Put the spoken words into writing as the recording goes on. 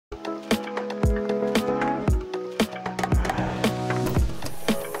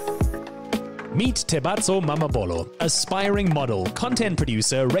Meet Tebatso Mamabolo, aspiring model, content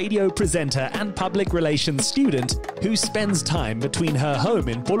producer, radio presenter, and public relations student who spends time between her home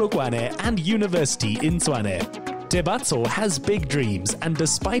in Polokwane and University in Tshwane. Tebatso has big dreams and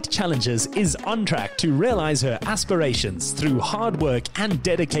despite challenges is on track to realize her aspirations through hard work and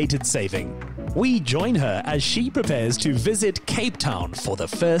dedicated saving. We join her as she prepares to visit Cape Town for the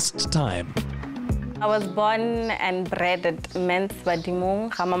first time. I was born and bred at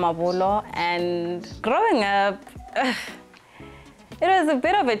Tebatso Mamabolo, and growing up, it was a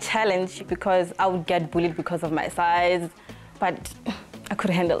bit of a challenge because I would get bullied because of my size, but I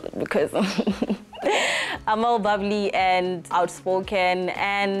could handle it because I'm all bubbly and outspoken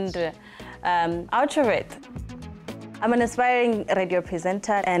and outrovert. I'm an aspiring radio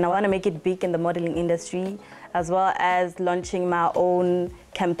presenter and I want to make it big in the modeling industry, as well as launching my own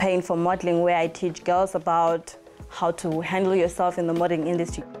campaign for modeling where I teach girls about how to handle yourself in the modeling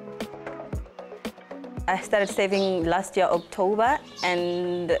industry. I started saving last year, October,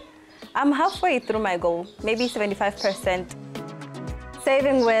 and I'm halfway through my goal, maybe 75%.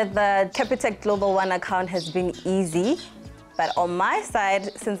 Saving with the Capitec Global One account has been easy, but on my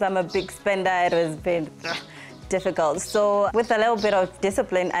side, since I'm a big spender, it has been difficult. So with a little bit of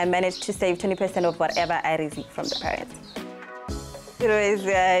discipline, I managed to save 20% of whatever I receive from the parents. It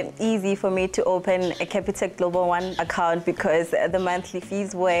was easy for me to open a Capitec Global One account because the monthly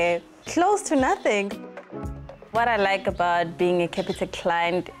fees were close to nothing. What I like about being a Capitec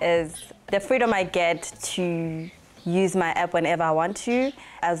client is the freedom I get to use my app whenever I want to,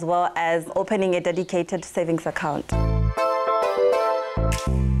 as well as opening a dedicated savings account.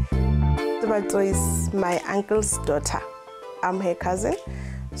 Tebatso is my uncle's daughter. I'm her cousin.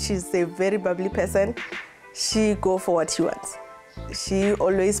 She's a very bubbly person. She goes for what she wants. She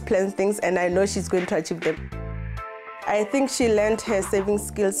always plans things and I know she's going to achieve them. I think she learned her saving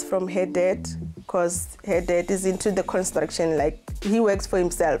skills from her dad because her dad is into the construction, like he works for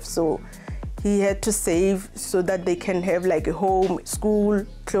himself. So he had to save so that they can have like a home, school,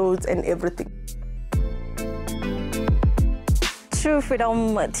 clothes and everything. True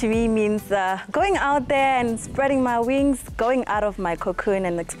freedom to me means going out there and spreading my wings, going out of my cocoon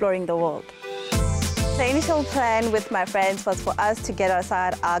and exploring the world. The initial plan with my friends was for us to get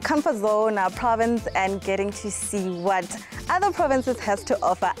outside our comfort zone, our province, and getting to see what other provinces has to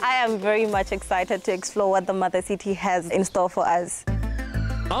offer. I am very much excited to explore what the mother city has in store for us.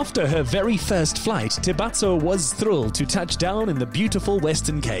 After her very first flight, Tebatso was thrilled to touch down in the beautiful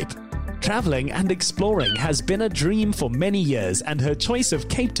Western Cape. Traveling and exploring has been a dream for many years, and her choice of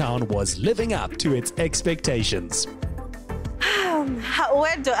Cape Town was living up to its expectations.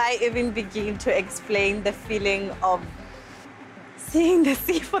 Where do I even begin to explain the feeling of seeing the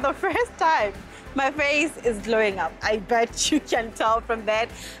sea for the first time? My face is glowing up. I bet you can tell from that,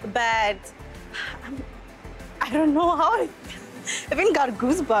 but I don't know how I even got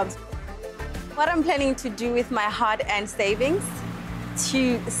goosebumps. What I'm planning to do with my hard-earned savings,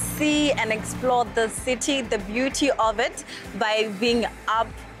 to see and explore the city, the beauty of it, by being up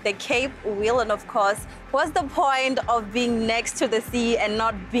the Cape Wheel, and of course, what's the point of being next to the sea and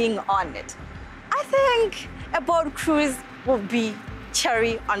not being on it? I think a boat cruise will be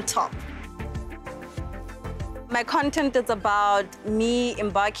cherry on top. My content is about me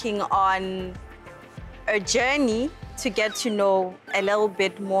embarking on a journey to get to know a little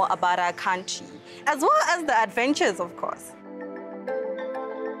bit more about our country, as well as the adventures, of course.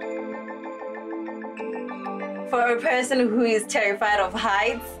 For a person who is terrified of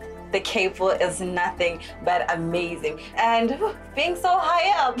heights, the Cape Wheel is nothing but amazing. And being so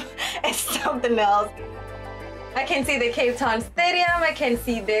high up is something else. I can see the Cape Town Stadium, I can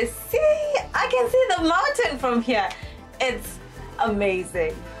see the sea, I can see the mountain from here. It's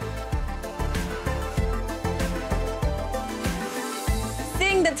amazing.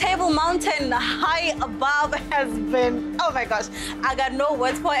 Seeing the Table Mountain high above has been, oh my gosh, I got no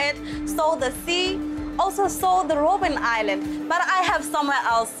words for it. Saw the sea, also saw the Robben Island, but I have somewhere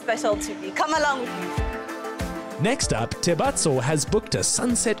else special to be. Come along with me. Next up, Tebatso has booked a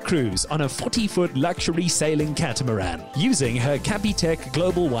sunset cruise on a 40-foot luxury sailing catamaran using her Capitec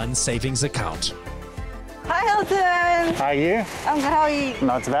Global One savings account. Hi, Hilton. How are you? I'm good, how are you?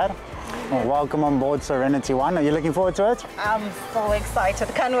 Not bad. Well, welcome on board Serenity One. Are you looking forward to it? I'm so excited.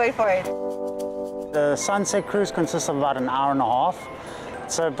 Can't wait for it. The sunset cruise consists of about an hour and a half.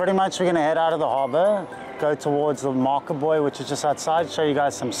 So pretty much we're going to head out of the harbour, go towards the market buoy, which is just outside, show you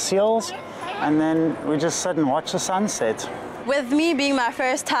guys some seals, and then we just sit and watch the sunset. With me being my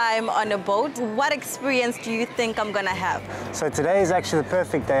first time on a boat, what experience do you think I'm going to have? So today is actually the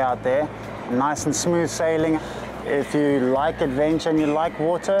perfect day out there. Nice and smooth sailing. If you like adventure and you like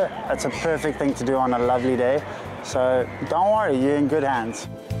water, it's a perfect thing to do on a lovely day. So don't worry, you're in good hands.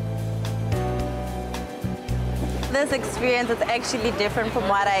 This experience is actually different from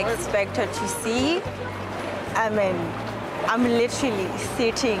what I expected to see. I mean, I'm literally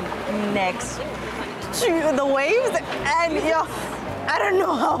sitting next to the waves and I don't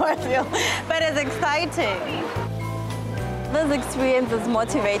know how I feel, but it's exciting. This experience is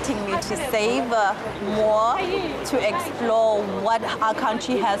motivating me to save more, to explore what our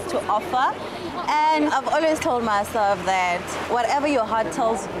country has to offer. And I've always told myself that whatever your heart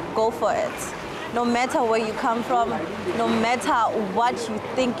tells you, go for it. No matter where you come from, no matter what you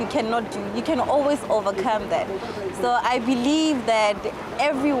think you cannot do, you can always overcome that. So I believe that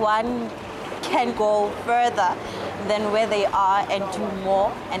everyone can go further than where they are and do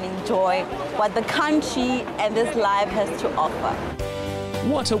more and enjoy what the country and this life has to offer.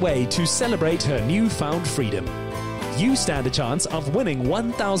 What a way to celebrate her newfound freedom. You stand a chance of winning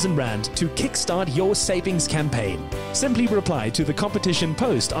 1,000 Rand to kickstart your savings campaign. Simply reply to the competition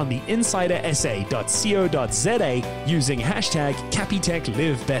post on the insidersa.co.za using hashtag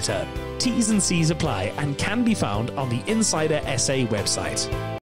 #CapitecLiveBetter. T's and C's apply and can be found on the Insider SA website.